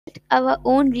our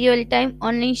own real-time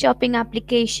online shopping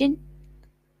application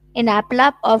in App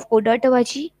Lab of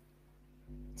code.org.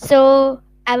 So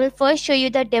I will first show you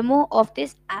the demo of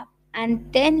this app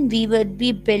and then we will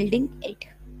be building it.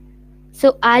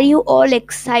 So are you all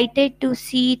excited to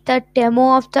see the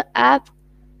demo of the app?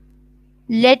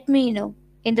 Let me know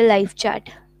in the live chat.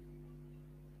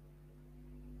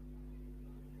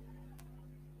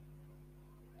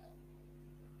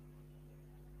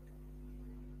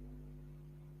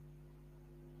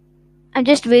 I'm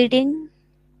just waiting.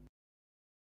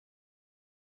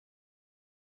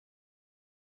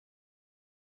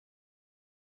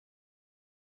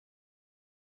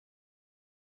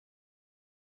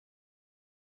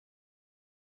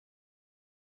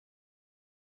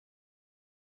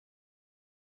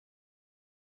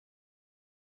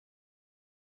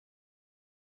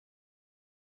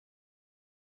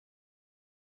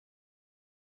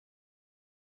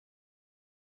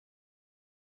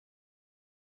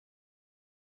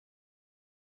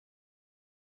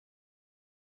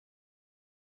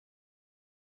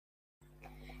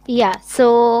 Yeah,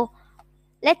 so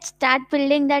let's start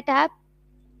building that app.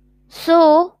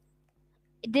 So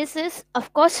this is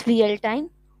of course real time.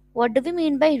 What do we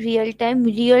mean by real time?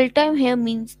 Real time here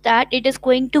means that it is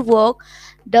going to work.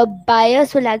 The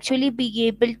buyers will actually be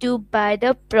able to buy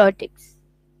the products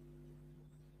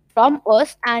from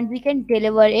us and we can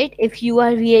deliver it if you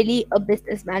are really a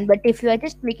businessman. But if you are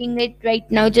just making it right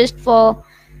now just for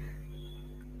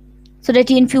so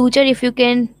that in future if you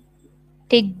can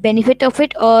take benefit of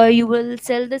it or you will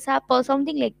sell this app or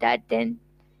something like that, then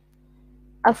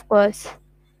of course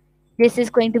this is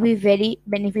going to be very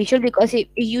beneficial because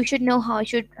you should know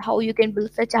how you can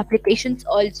build such applications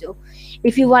also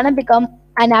if you want to become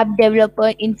an app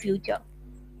developer in future.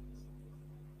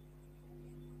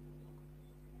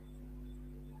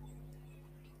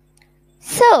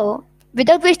 So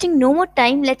without wasting no more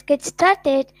time, let's get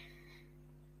started.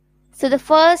 So the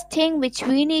first thing which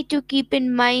we need to keep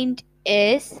in mind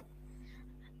is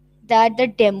that the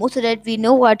demo so that we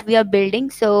know what we are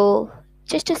building. So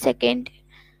just a second,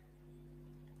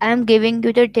 I'm giving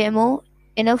you the demo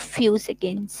in a few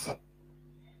seconds.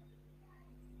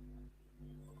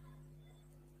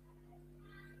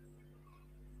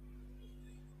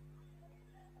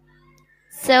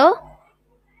 So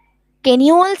can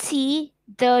you all see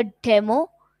the demo?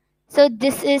 So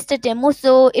this is the demo.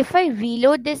 So if I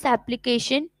reload this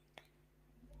application,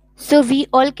 so we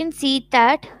all can see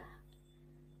that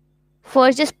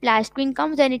first the splash screen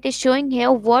comes and it is showing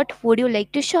here what would you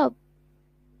like to shop.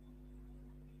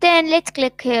 Then let's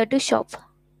click here to shop.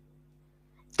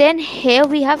 Then here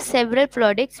we have several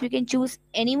products. We can choose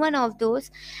any one of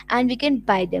those and we can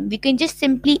buy them. We can just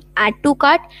simply add to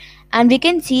cart and we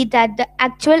can see that the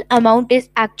actual amount is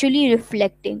actually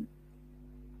reflecting.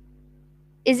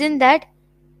 Isn't that?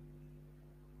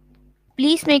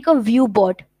 Please make a view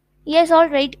bot. Yes, all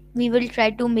right. We will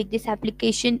try to make this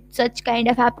application such kind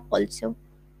of app also.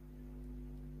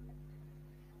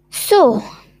 So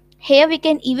here we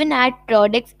can even add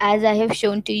products as I have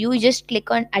shown to you. Just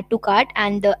click on add to cart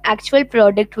and the actual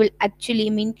product will actually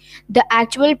mean the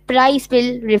actual price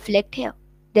will reflect here.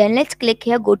 Then let's click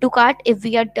here go to cart if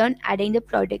we are done adding the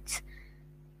products.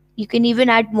 You can even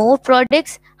add more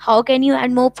products. How can you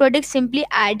add more products? Simply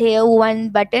add here one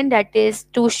button that is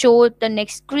to show the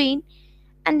next screen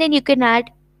and then you can add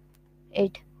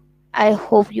it. I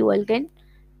hope you all can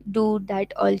do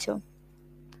that also.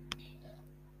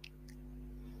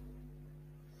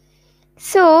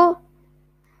 So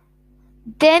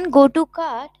then go to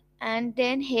cart and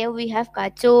then here we have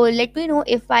cart. So let me know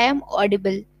if I am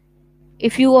audible.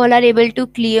 If you all are able to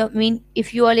clear mean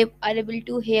if you all are able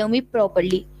to hear me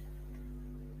properly.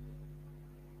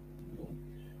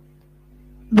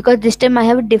 Because this time I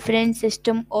have a different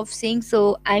system of saying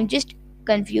so I'm just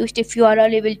confused. If you are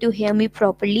all able to hear me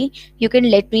properly, you can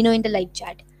let me know in the live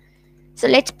chat. So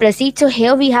let's proceed. So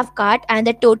here we have cart and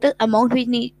the total amount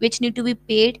which need to be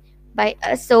paid by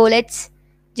us. So let's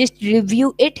just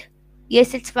review it.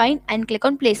 Yes, it's fine and click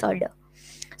on place order.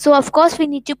 So of course we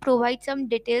need to provide some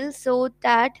details so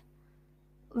that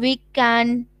we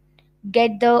can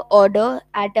get the order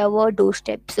at our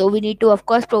doorstep. So we need to of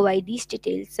course provide these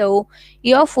details. So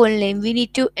your full name, we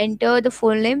need to enter the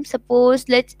full name. Suppose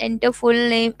let's enter full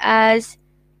name as,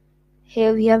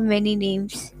 here we have many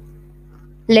names.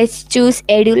 Let's choose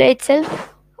Eduler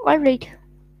itself. Alright.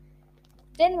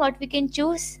 Then what we can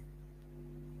choose?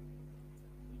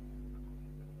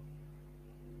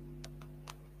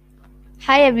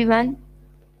 Hi everyone.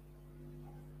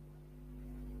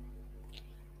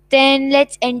 Then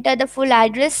let's enter the full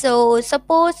address. So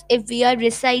suppose if we are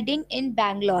residing in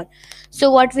Bangalore,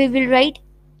 so what we will write?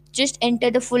 Just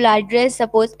enter the full address.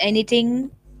 Suppose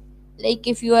anything, like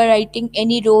if you are writing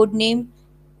any road name,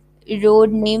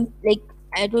 like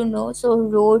I don't know, so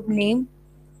road name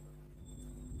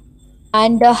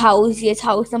and the house, yes,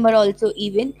 house number also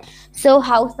even. So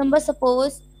house number,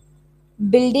 suppose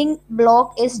building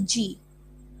block is G.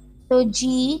 So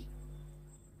G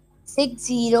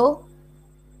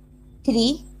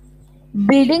 603.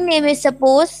 Building name is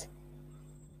suppose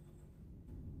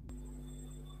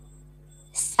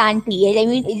Santi. Yes, I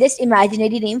mean, it's just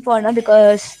imaginary name for now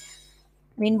because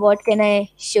I mean, what can I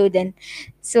show then?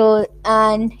 So,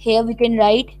 and here we can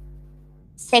write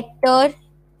sector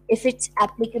if it's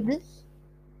applicable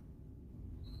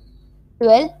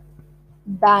 12,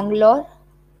 Bangalore,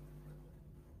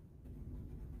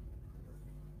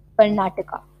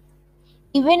 Karnataka.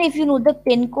 Even if you know the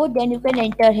pin code, then you can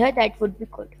enter here. That would be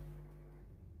good.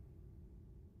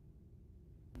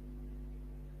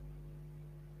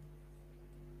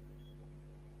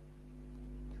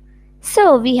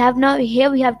 So we have now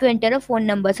here we have to enter a phone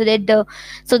number so that the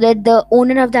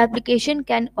owner of the application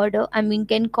can order. I mean,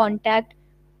 can contact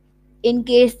in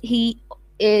case he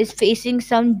is facing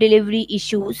some delivery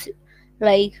issues,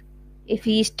 like if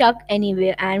he is stuck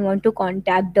anywhere and want to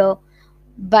contact the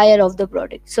buyer of the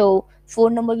product. So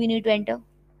phone number we need to enter.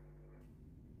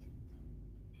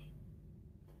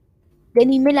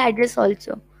 Then email address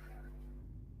also.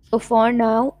 So for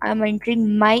now, I'm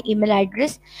entering my email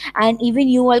address, and even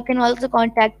you all can also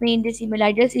contact me in this email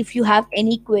address if you have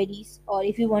any queries or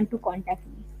if you want to contact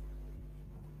me.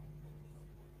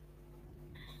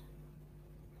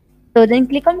 So then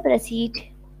click on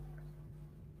proceed.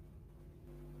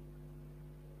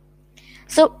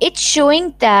 So it's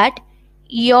showing that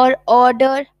your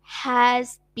order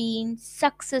has been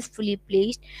successfully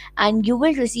placed and you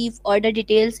will receive order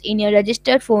details in your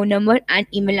registered phone number and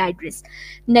email address.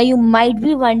 Now you might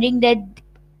be wondering that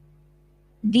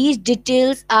these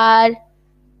details are,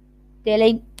 they're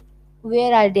like,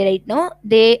 where are they right now?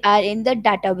 They are in the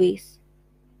database.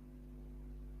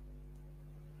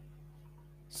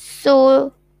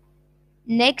 So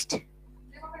next,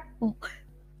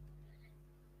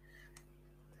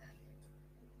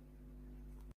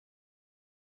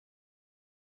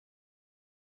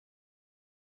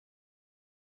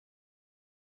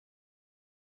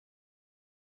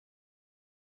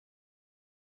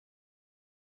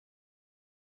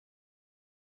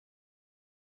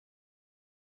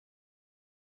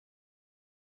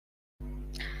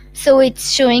 so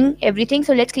it's showing everything.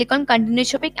 So let's click on continue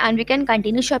shopping and we can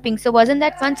continue shopping. So wasn't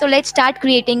that fun? So let's start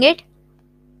creating it.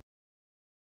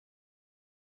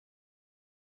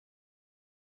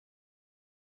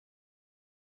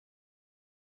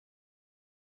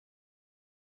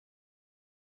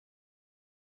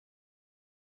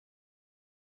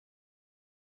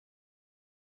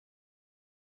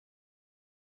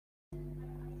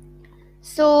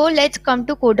 So let's come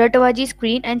to Coda.Tawaji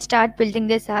screen and start building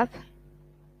this app.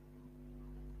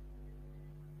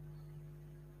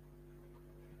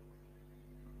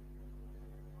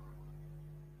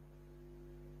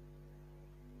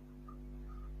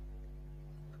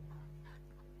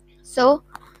 So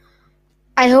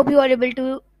I hope you are able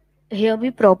to hear me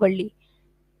properly.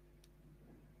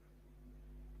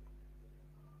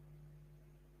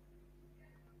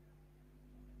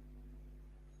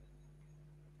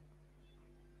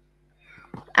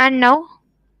 And now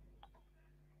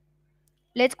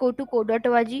let's go to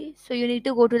Coda.Tawaji. So you need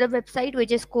to go to the website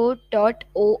which is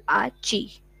code.org.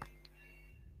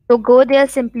 So go there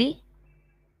simply.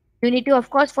 You need to of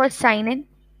course first sign in,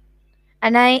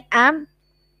 and I am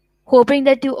hoping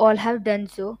that you all have done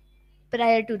so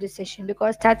prior to this session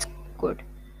because that's good.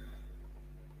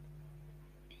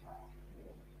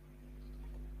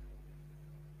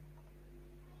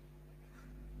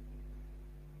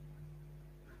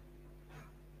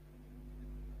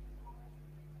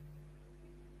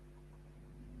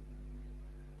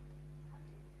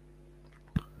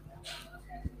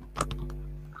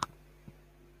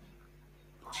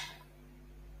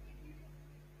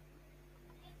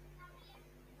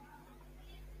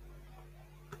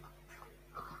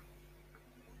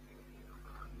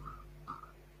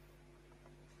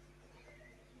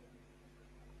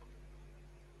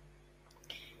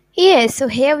 Yes, so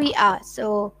here we are.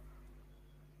 So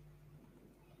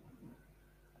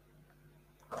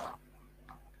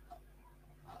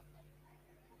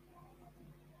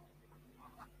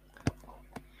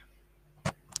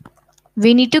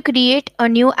we need to create a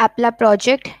new Appla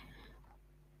project,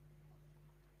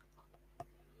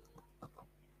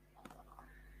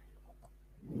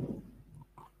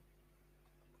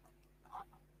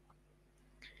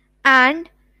 and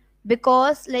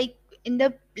because like in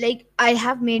the like I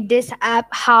have made this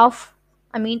app half.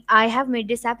 I have made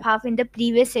this app half in the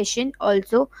previous session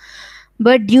also,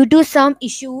 but due to some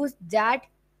issues, that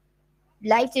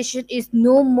live session is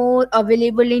no more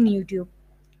available in YouTube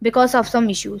because of some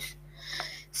issues.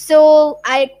 So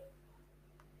I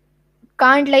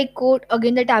can't like code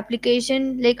again that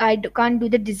application, like can't do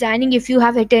the designing. If you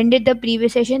have attended the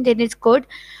previous session, then it's good.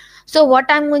 So what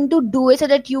I'm going to do is, so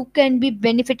that you can be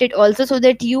benefited also, so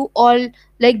that you all,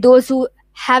 like those who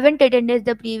haven't attended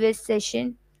the previous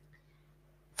session,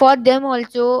 for them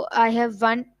also, I have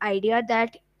one idea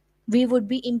that we would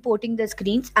be importing the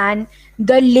screens, and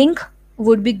the link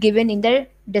would be given in the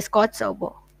Discord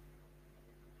server.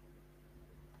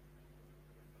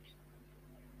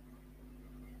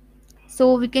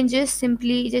 So we can just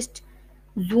simply just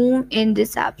zoom in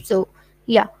this app. So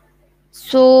yeah,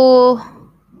 so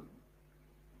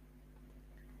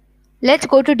let's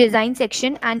go to design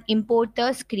section and import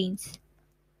the screens.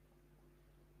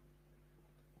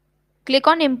 Click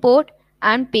on import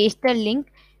and paste the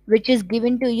link which is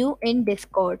given to you in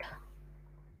Discord,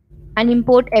 and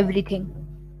import everything.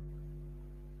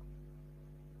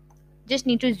 Just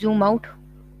need to zoom out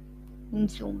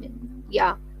and zoom in.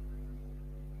 Yeah.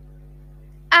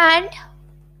 And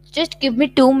just give me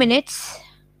 2 minutes.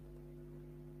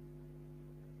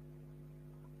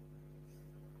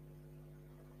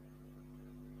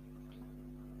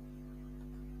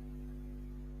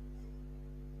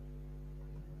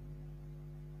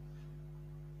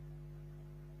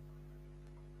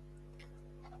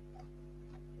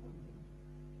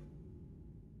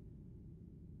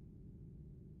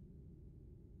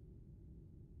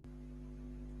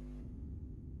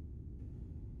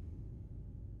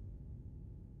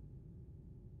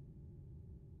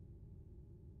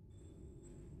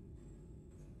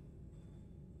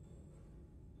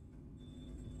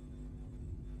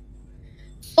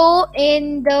 So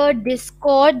in the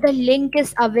Discord, the link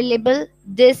is available.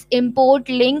 This import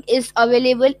link is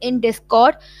available in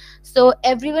Discord. So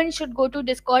everyone should go to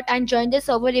Discord and join the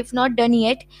server if not done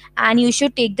yet. And you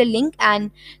should take the link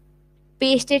and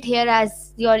paste it here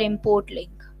as your import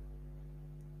link,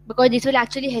 because this will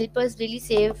actually help us really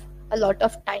save a lot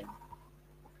of time.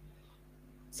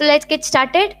 So let's get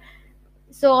started.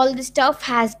 So all the stuff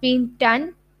has been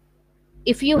done.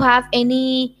 If you have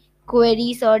any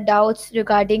queries or doubts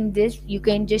regarding this, you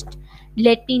can just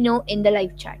let me know in the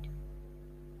live chat.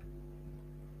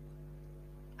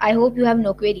 I hope you have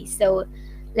no queries. So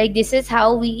like this is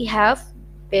how we have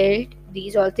built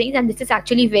these all things, and this is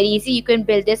actually very easy. You can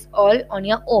build this all on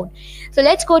your own. So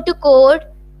let's go to code,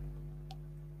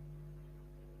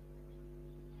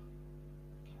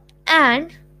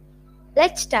 and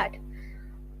let's start.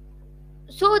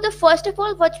 So the first of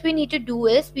all, what we need to do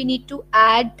is we need to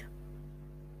add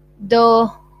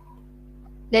the,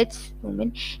 let's zoom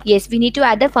in. Yes, we need to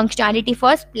add the functionality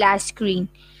for splash screen.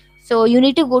 So you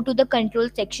need to go to the control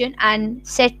section and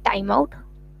set timeout,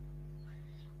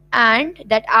 and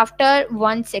that after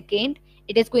 1 second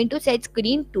it is going to set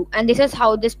screen 2, and this is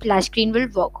how this splash screen will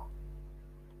work.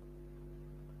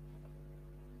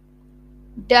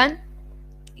 Done.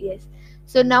 Yes.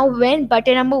 So now when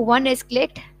button number 1 is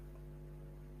clicked,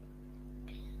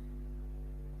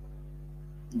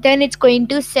 then it's going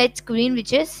to set screen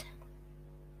which is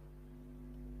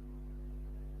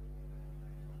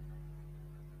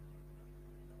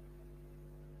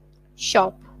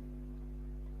shop.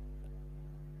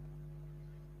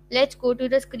 Let's go to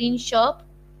the screen shop,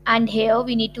 and here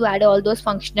we need to add all those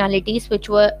functionalities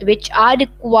which are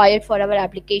required for our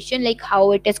application, like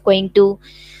how it is going to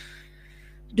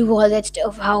do all that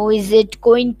stuff, how is it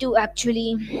going to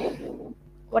actually,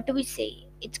 what do we say,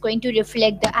 it's going to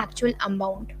reflect the actual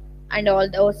amount and all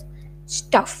those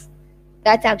stuff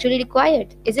that's actually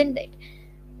required, isn't it?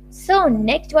 So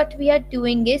next what we are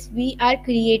doing is we are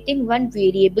creating one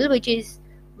variable which is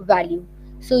value.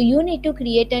 So you need to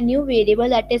create a new variable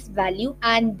that is value,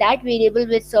 and that variable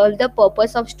will serve the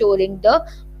purpose of storing the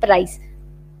price.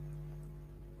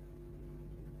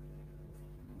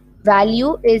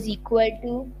 Value is equal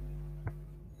to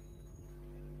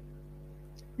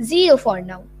 0 for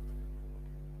now.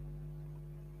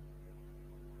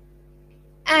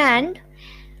 And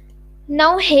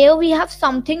now here we have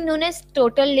something known as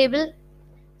total label.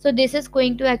 So this is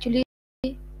going to actually,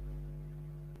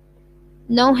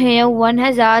 now here one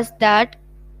has asked that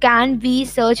can we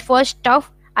search for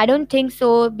stuff? I don't think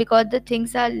so, because the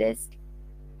things are less.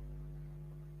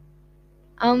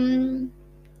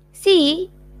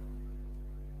 See,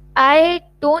 I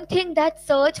don't think that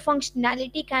search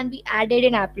functionality can be added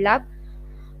in Apple app,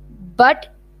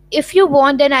 but if you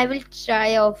want, then I will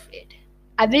try of it.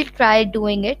 I will try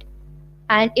doing it,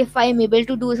 and if I am able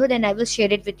to do so, then I will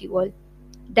share it with you all.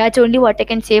 That's only what I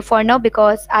can say for now,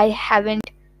 because I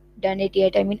haven't done it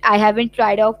yet. I mean, I haven't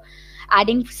tried out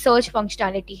adding search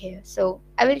functionality here, so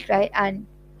I will try and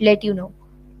let you know.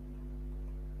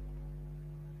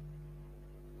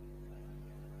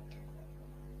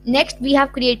 Next, we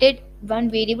have created one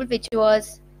variable which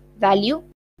was value.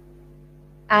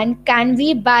 And can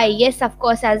we buy? Yes, of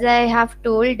course. As I have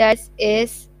told, that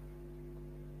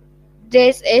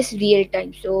this is real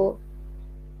time. So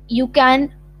you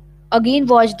can again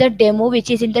watch the demo which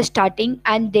is in the starting,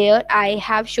 and there I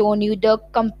have shown you the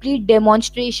complete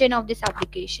demonstration of this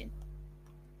application.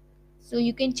 So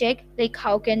you can check like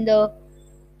how can the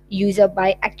user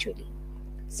buy actually.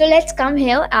 So let's come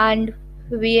here, and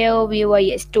where we were,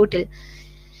 yes, total.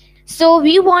 So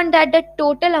we want that the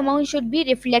total amount should be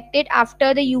reflected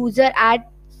after the user adds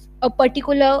a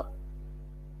particular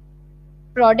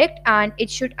product, and it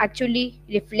should actually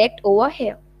reflect over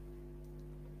here.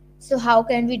 So how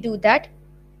can we do that?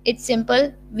 It's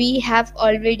simple. We have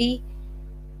already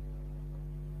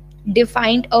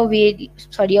defined a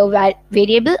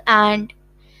variable, and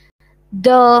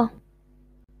the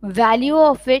value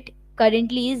of it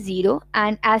currently is 0,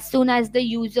 and as soon as the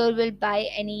user will buy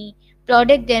any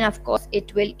product, then of course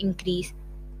it will increase,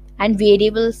 and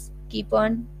variables keep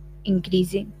on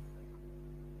increasing.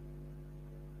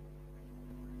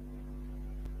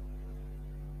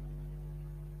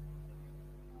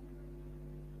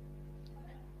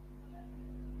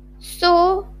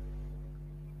 So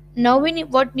now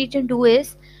what we need to do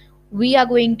is, we are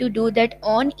going to do that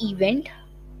on event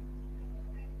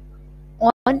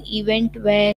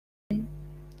when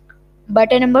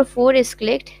button number 4 is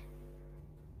clicked.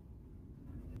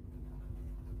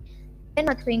 Then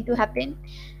what's going to happen?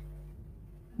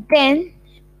 Then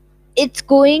it's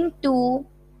going to,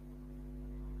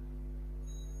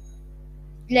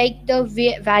 like, the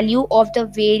value of the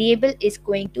variable is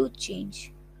going to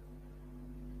change.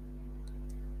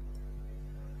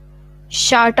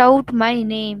 Shout out my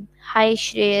name. Hi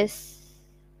Shreyas.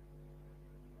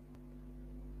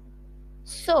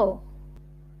 So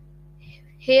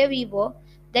here we were,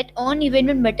 that on event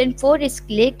when button 4 is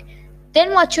clicked,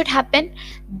 then what should happen?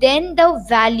 Then the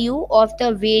value of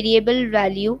the variable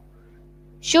value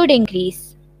should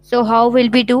increase. So how will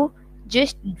we do?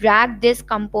 Just drag this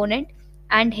component,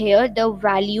 and here the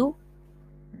value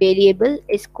variable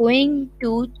is going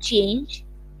to change,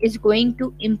 is going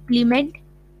to implement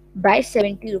by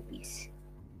 70 rupees,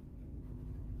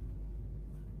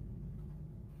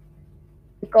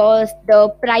 because the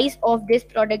price of this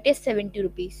product is 70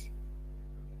 rupees.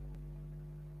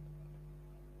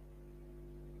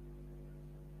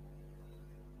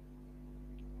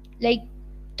 Like,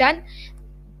 done.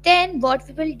 Then what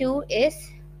we will do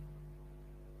is,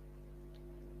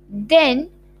 then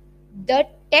the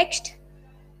text,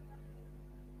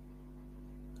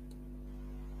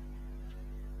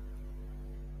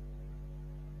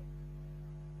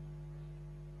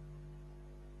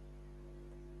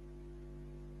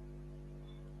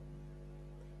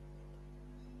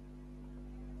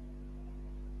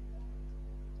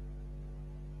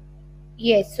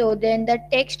 yes, so then the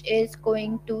text is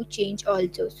going to change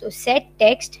also. So set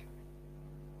text,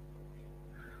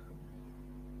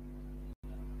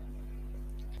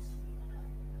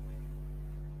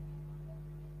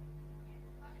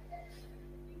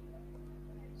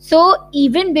 so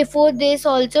even before this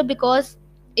also, because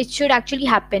it should actually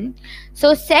happen.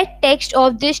 So set text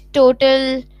of this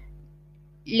total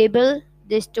label,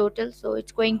 this total, so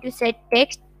it's going to set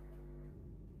text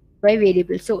by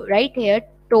variable. So right here,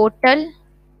 total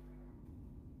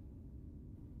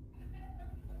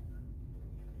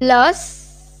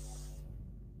plus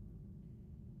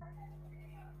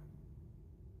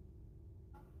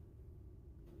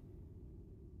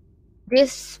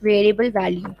this variable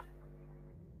value.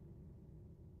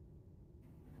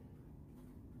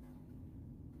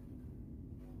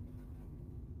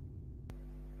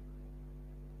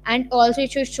 And also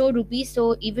it should show rupees,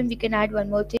 so even we can add one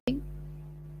more thing,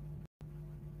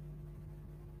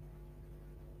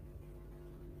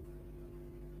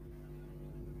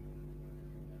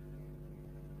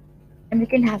 and we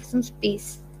can have some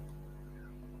space.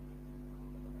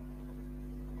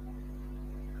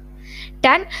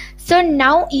 Done. So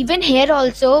now even here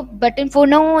also, button for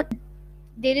now,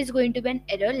 there is going to be an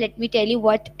error. Let me tell you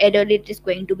what error it is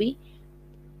going to be.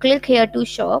 Click here to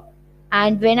shop,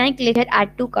 and when I click here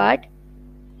add to cart,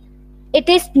 it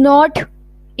is not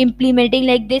implementing,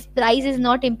 like this price is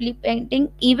not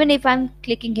implementing even if I'm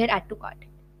clicking here add to cart.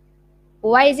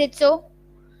 Why is it so?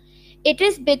 It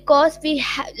is because we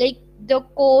have, like, the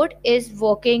code is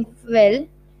working well,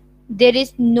 there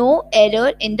is no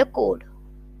error in the code,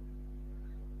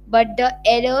 but the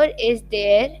error is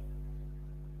there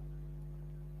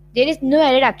is no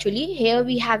error actually. Here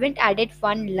we haven't added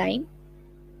one line.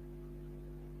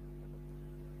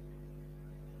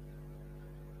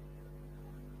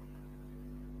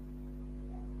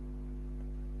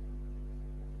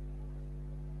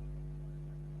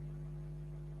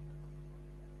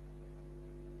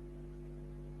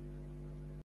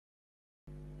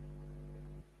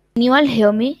 Can you all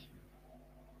hear me?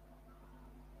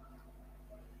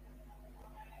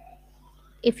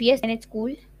 If yes, then it's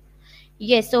cool.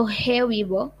 Yes, so here we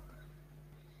were.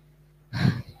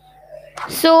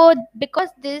 So because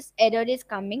this error is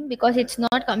coming, because it's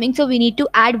not coming, so we need to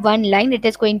add one line. It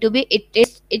is going to be,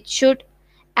 it should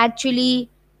actually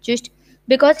just,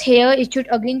 because here it should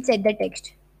again set the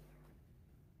text,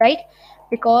 right?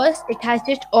 Because it has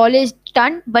just all is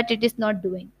done, but it is not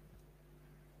doing.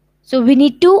 So we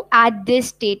need to add this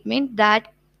statement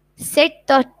that set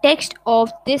the text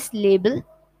of this label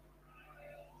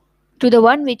to the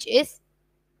one which is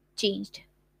changed.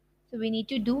 So we need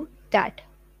to do that.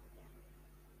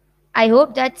 I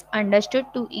hope that's understood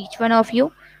to each one of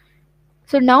you.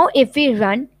 So now if we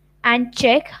run and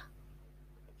check,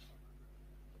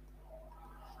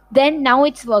 then now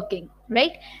it's working,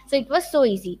 right? So it was so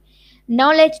easy.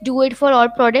 Now let's do it for all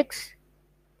products.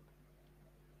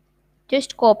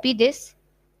 Just copy this,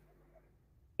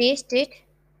 paste it.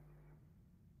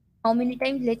 How many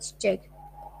times? Let's check.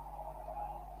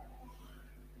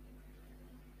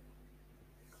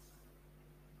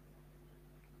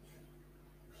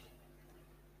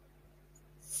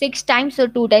 6 times. So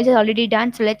 2 times is already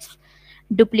done. So let's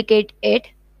duplicate it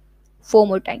 4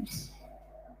 more times.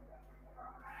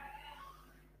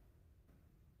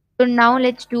 So now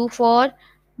let's do for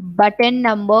button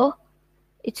number.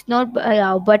 It's not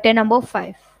button number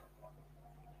 5.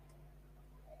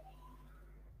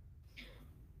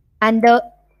 And the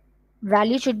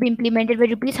value should be implemented by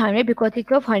rupees 100 because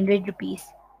it's of 100 rupees.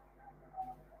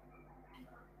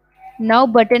 Now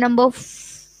button number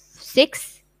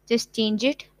 6, just change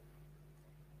it.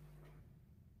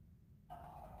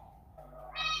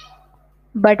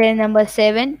 Button number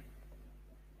 7.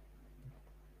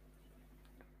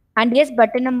 And yes,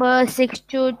 button number 6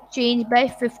 should change by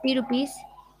 50 rupees.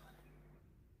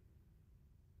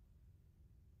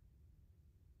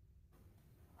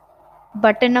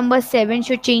 Button number 7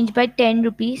 should change by 10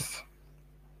 rupees.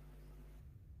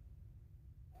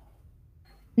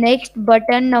 Next,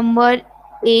 button number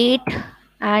 8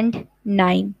 and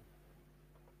 9.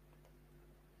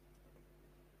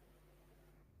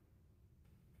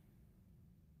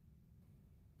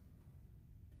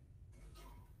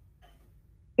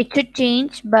 It should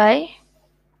change by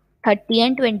 30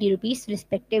 and 20 rupees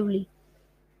respectively.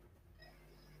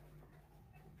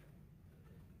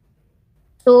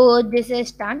 So this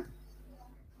is done.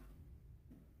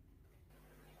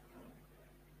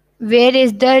 Where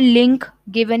is the link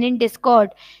given in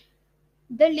Discord?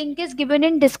 The link is given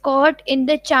in Discord in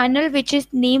the channel which is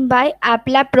named by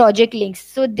AppLab Project Links.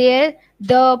 So there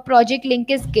the project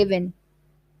link is given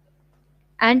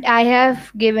and I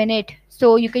have given it.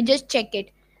 So you can just check it.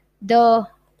 The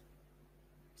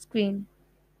screen.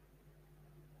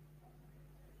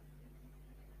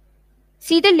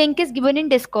 See, the link is given in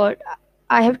Discord.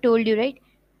 I have told you, right?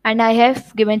 And I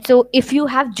have given. So if you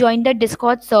have joined the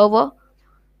Discord server,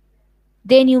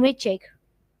 then you may check.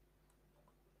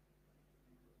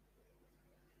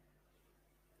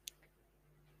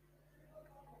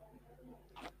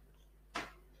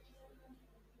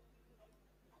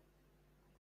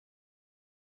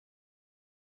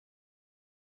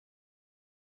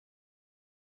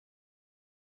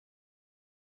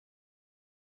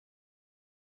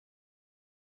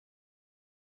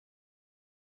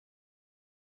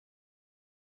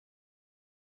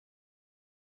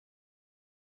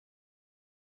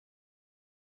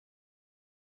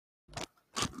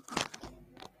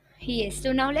 Yes,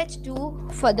 so now let's do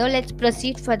further. Let's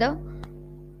proceed further.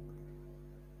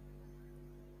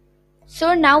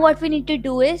 So now what we need to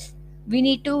do is we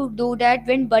need to do that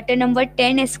when button number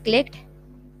 10 is clicked.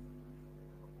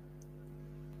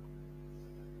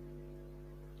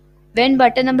 When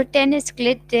button number 10 is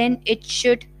clicked, then it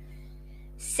should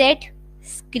set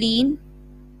screen.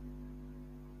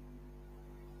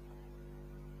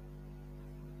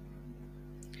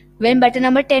 When button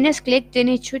number 10 is clicked, then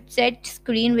it should set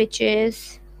screen which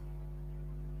is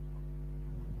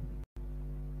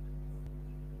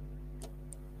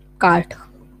cart.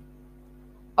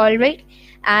 Alright.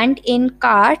 And in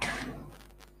cart,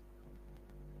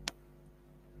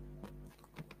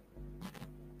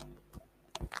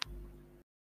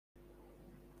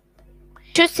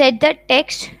 Should set the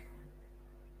text.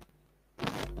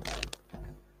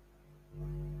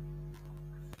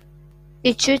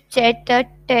 It should set the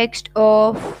text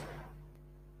of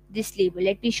this label.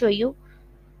 Let me show you.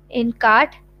 In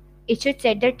cart, it should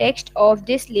set the text of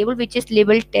this label, which is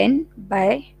label 10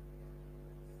 by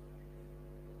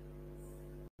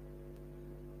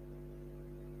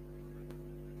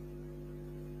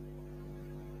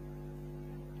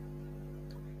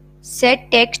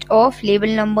set text of label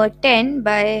number 10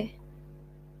 by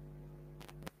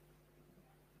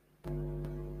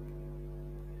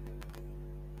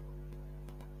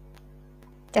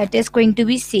that is going to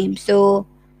be same. So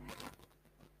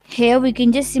here we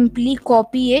can just simply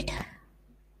copy it,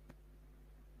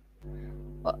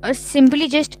 or simply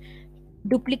just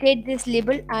duplicate this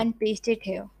label and paste it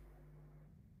here,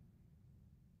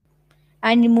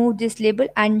 and remove this label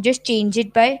and just change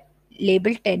it by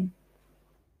label 10.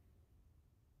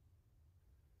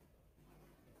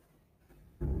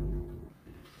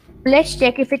 Let's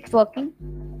check if it's working.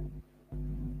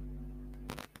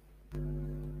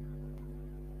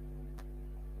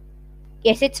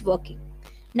 Yes, it's working.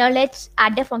 Now let's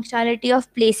add the functionality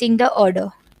of placing the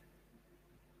order.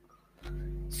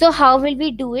 So how will we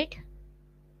do it?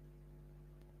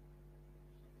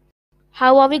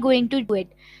 How are we going to do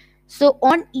it? So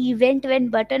on event, when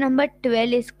button number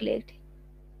 12 is clicked,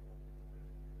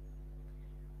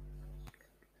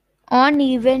 on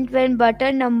event when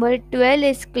button number 12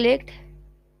 is clicked,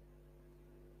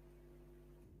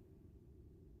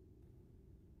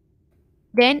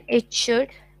 then it should,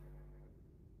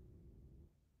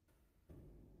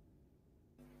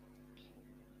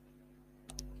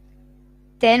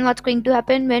 then what's going to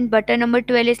happen when button number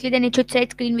 12 is clicked, then it should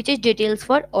set screen which is details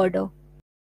for order.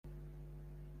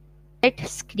 Set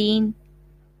screen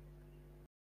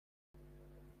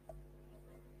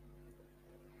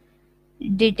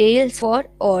details for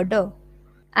order.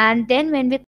 And then when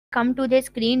we come to the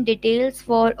screen details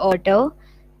for order,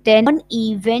 then on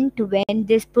event when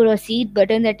this proceed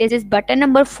button, that is this button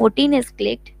number 14 is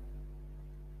clicked,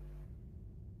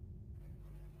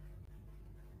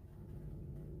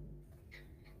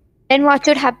 then what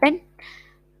should happen?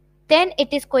 Then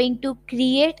it is going to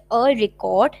create a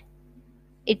record.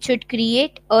 It should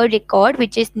create a record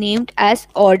which is named as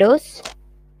orders,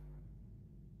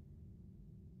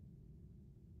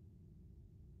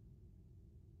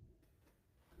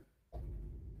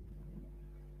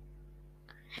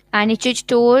 and it should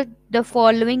store the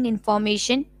following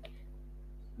information: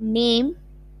 name,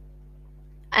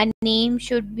 and name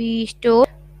should be stored,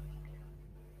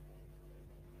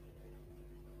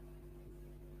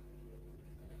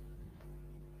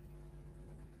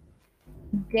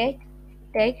 get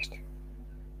text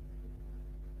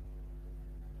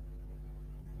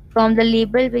from the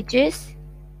label which is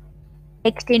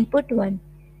text input 1.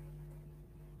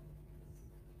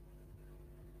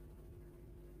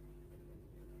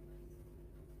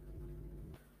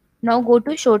 Now go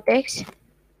to show text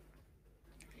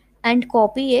and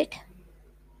copy it,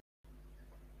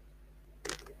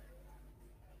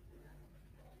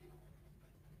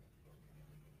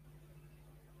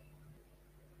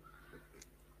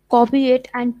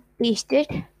 and paste it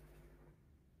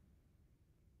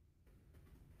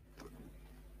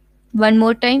one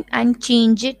more time and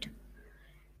change it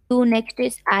to next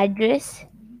is address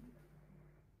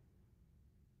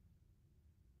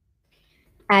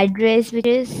which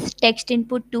is text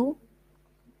input 2.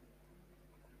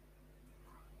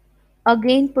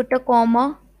 Again put a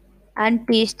comma and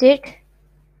paste it,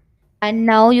 and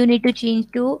now you need to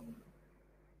change to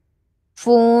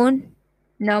phone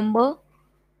number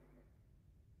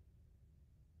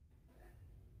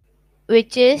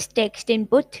which is text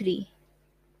input 3.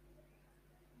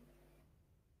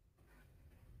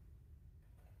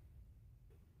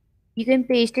 You can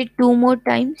paste it two more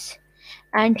times,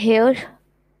 and here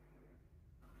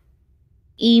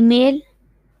email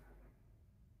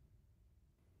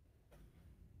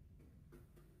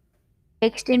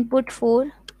text input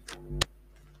 4,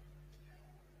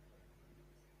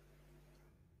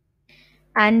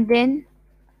 and then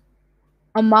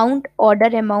amount, order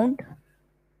amount.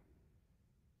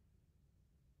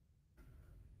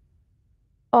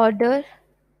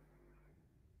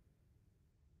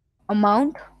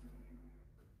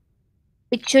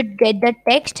 It should get the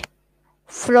text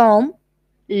from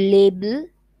label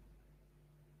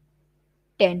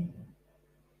 10.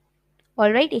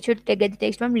 Alright, it should get the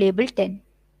text from label 10.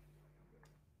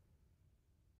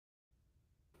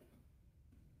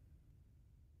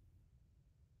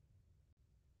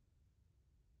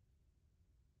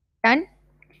 Done.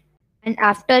 And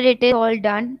after it is all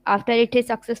done, after it is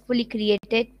successfully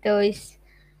created, this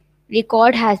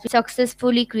record has been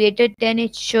successfully created, then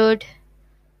it should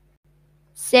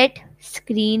set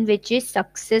screen which is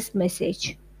success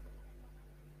message.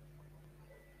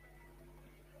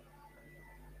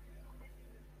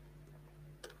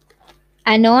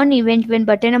 And on event when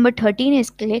button number 13 is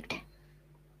clicked,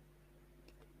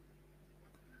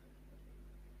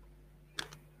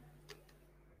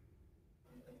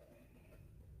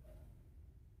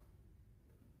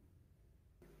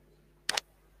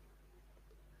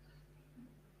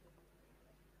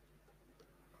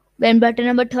 when button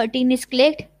number 13 is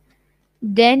clicked,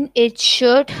 then it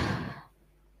should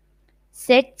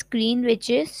set screen which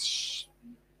is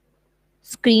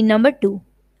screen number 2,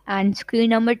 and screen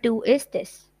number 2 is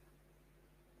this.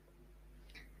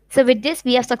 So with this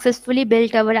we have successfully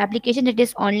built our application, that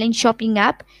is online shopping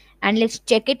app, and let's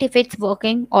check it if it's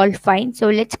working all fine. So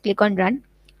let's click on run.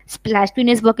 Splash screen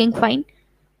is working fine,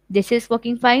 this is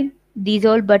working fine, these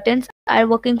all buttons are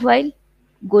working fine.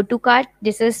 Go to cart,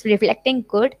 this is reflecting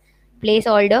good. Place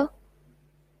order,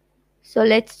 so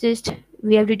let's just,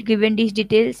 we have given these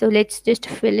details, so let's just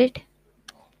fill it.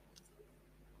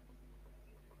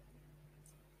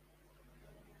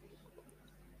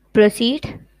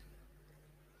 Proceed.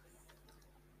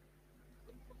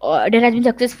 Order has been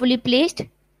successfully placed.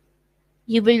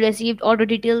 You will receive order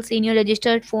details in your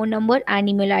registered phone number and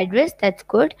email address. That's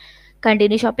good.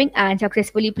 Continue shopping and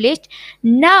successfully placed.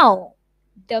 Now,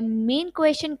 the main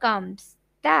question comes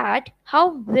that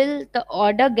how will the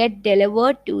order get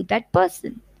delivered to that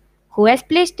person who has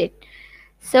placed it?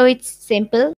 So it's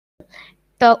simple.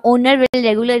 The owner will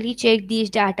regularly check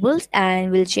these datables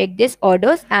and will check these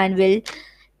orders and will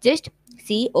just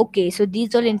see, okay, so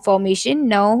these all information.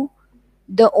 Now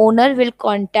the owner will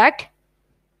contact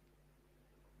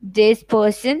this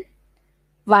person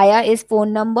via his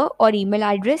phone number or email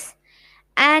address,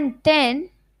 and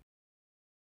then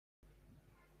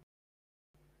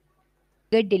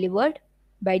get delivered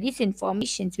by these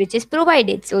informations which is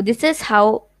provided. So this is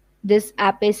how this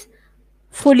app is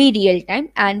fully real time,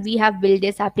 and we have built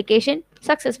this application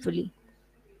successfully.